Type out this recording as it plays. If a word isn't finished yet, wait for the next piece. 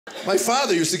My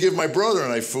father used to give my brother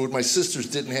and I food my sisters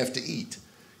didn't have to eat.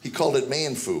 He called it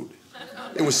man food.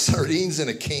 It was sardines in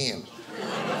a can.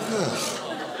 Ugh.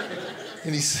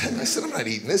 And he said, I said, I'm not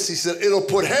eating this. He said, it'll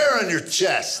put hair on your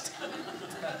chest.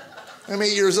 I'm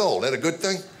 8 years old. That a good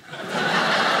thing?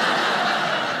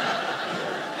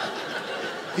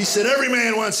 He said, every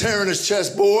man wants hair in his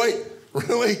chest, boy.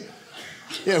 Really?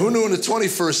 Yeah, who knew in the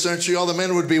 21st century all the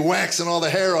men would be waxing all the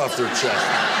hair off their chest?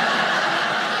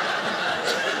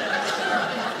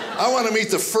 I want to meet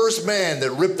the first man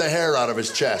that ripped the hair out of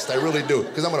his chest. I really do,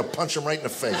 because I'm going to punch him right in the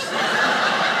face.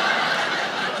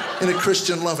 In a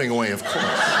Christian loving way, of course.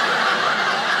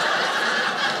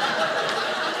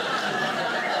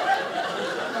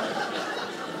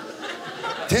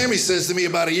 Tammy says to me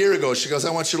about a year ago, she goes,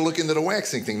 I want you to look into the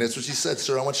waxing thing. That's what she said,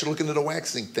 sir. I want you to look into the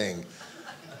waxing thing.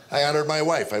 I honored my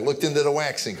wife. I looked into the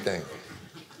waxing thing.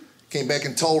 Came back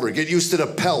and told her, get used to the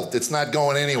pelt. It's not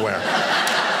going anywhere.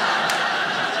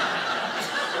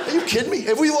 Are you kidding me?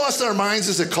 Have we lost our minds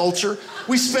as a culture?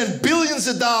 We spend billions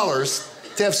of dollars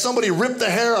to have somebody rip the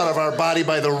hair out of our body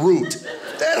by the root.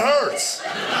 That hurts.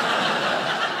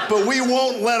 But we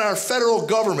won't let our federal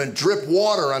government drip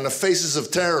water on the faces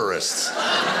of terrorists. You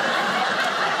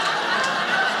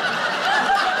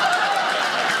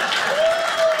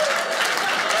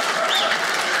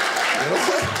know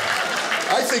what?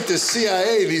 I think the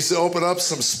CIA needs to open up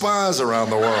some spas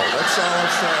around the world. That's all I'm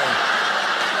saying.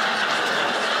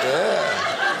 Yeah.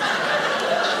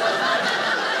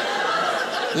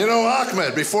 You know,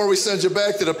 Ahmed, before we send you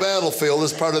back to the battlefield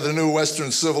as part of the new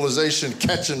Western Civilization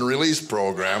catch and release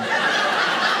program,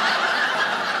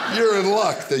 you're in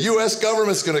luck. The U.S.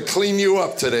 government's gonna clean you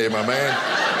up today, my man.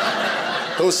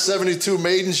 Those 72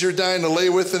 maidens you're dying to lay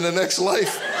with in the next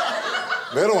life,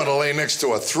 they don't want to lay next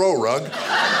to a throw rug.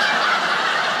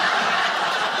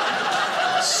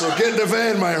 So get in the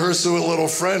van, my hirsute little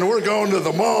friend. We're going to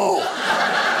the mall.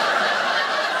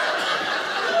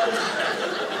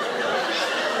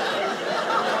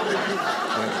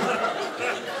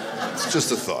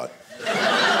 Just a thought.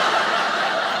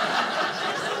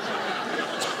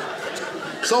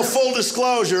 So full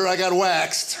disclosure, I got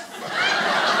waxed.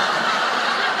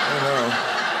 I know.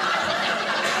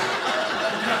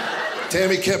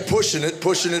 Tammy kept pushing it,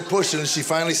 and she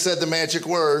finally said the magic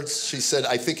words. She said,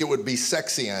 I think it would be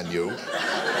sexy on you.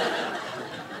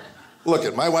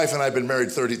 Look, my wife and I have been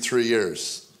married 33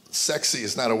 years. Sexy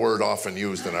is not a word often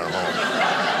used in our home.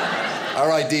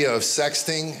 Our idea of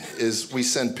sexting is we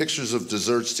send pictures of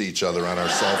desserts to each other on our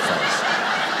cell phones.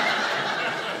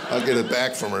 I'll get it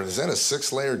back from her. Is that a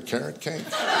 6-layered carrot cake?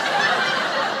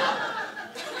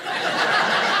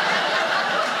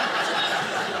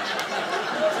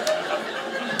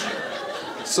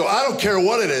 So I don't care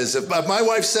what it is. If my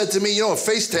wife said to me, you know, a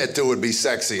face tattoo would be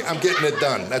sexy, I'm getting it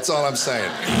done. That's all I'm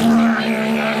saying.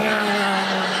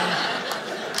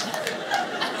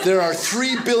 There are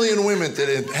 3 billion women that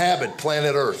inhabit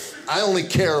planet Earth. I only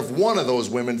care if one of those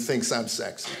women thinks I'm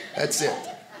sexy. That's it.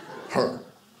 Her.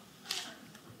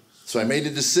 So I made a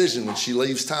decision when she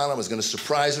leaves town, I was gonna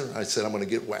surprise her. I said, I'm gonna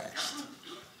get waxed.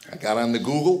 I got on the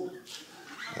Google.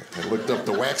 I looked up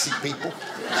the waxy people.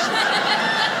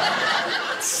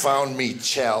 Found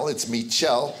Michelle. It's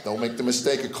Michelle. Don't make the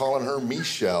mistake of calling her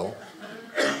Michelle.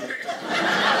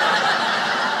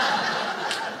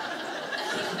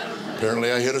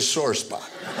 Apparently I hit a sore spot.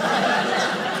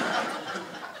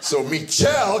 So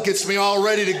Michelle gets me all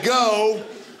ready to go,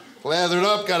 lathered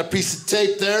up, got a piece of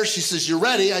tape there. She says, you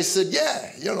ready? I said,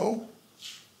 yeah, you know.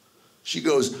 She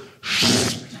goes,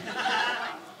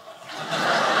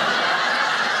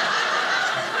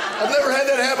 I've never had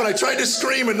that happen. I tried to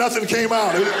scream and nothing came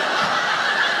out.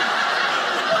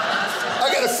 I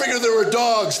gotta figure there were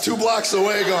dogs 2 blocks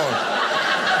away going.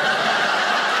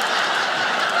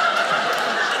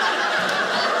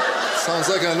 Sounds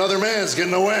like another man's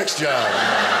getting a wax job.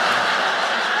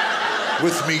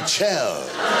 With Michelle.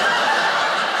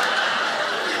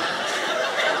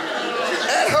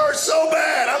 That hurts so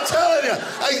bad, I'm telling you.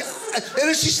 And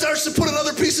then she starts to put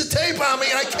another piece of tape on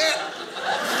me and I can't.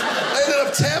 I ended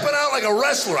up tapping out like a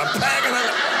wrestler. I'm packing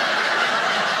out.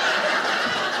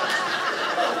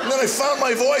 And then I found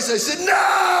my voice. I said,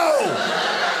 no!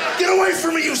 Get away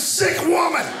from me, you sick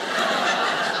woman!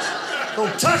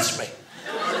 Don't touch me.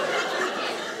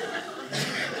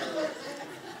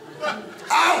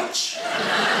 Ouch!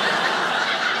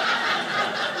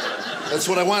 That's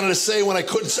what I wanted to say when I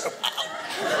couldn't say.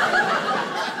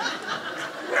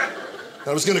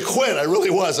 I was gonna quit, I really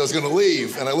was. I was gonna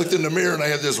leave, and I looked in the mirror and I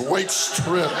had this white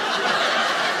strip.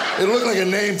 It looked like a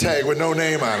name tag with no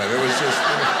name on it. It was just,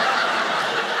 you know,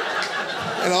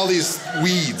 and all these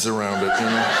weeds around it, you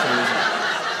know.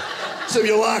 So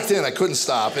you're locked in. I couldn't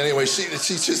stop. Anyway, she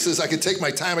just says, I can take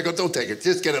my time. I go, don't take it.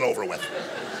 Just get it over with.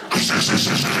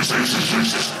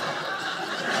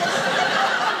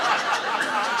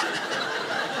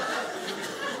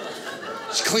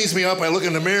 She cleans me up. I look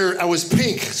in the mirror. I was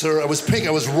pink, sir. I was pink.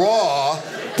 I was raw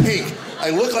pink.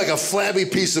 I look like a flabby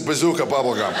piece of bazooka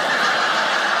bubblegum.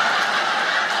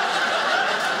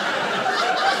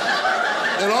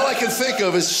 And all I can think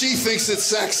of is she thinks it's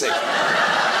sexy.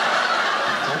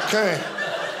 Okay.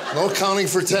 No accounting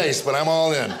for taste, but I'm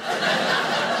all in.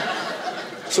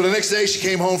 So the next day she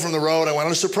came home from the road. I wanted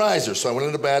to surprise her. So I went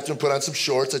into the bathroom, put on some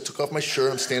shorts. I took off my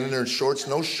shirt. I'm standing there in shorts,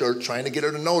 no shirt, trying to get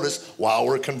her to notice while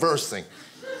we're conversing.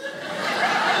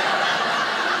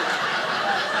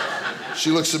 She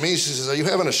looks at me, she says, are you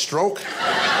having a stroke?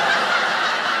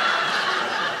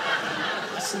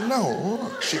 I said,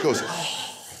 no. She goes, oh,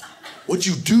 what'd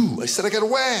you do? I said, I got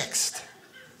waxed.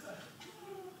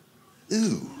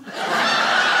 Ew.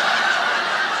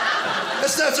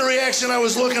 That's not the reaction I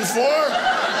was looking for.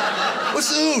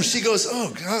 What's ooh? She goes,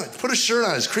 oh, God, put a shirt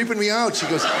on. It's creeping me out. She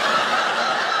goes,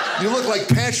 you look like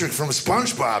Patrick from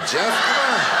SpongeBob, Jeff.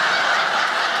 Come on.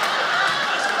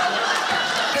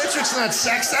 Patrick's not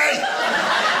sexy.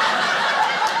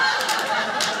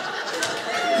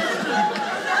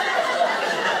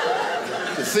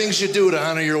 The things you do to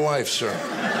honor your wife, sir.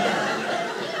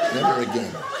 Never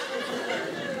again.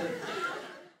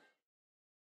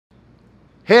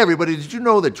 Hey everybody, did you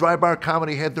know that Dry Bar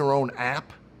Comedy had their own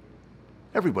app?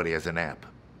 Everybody has an app,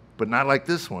 but not like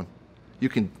this one. You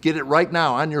can get it right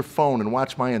now on your phone and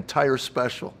watch my entire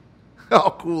special. How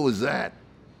cool is that?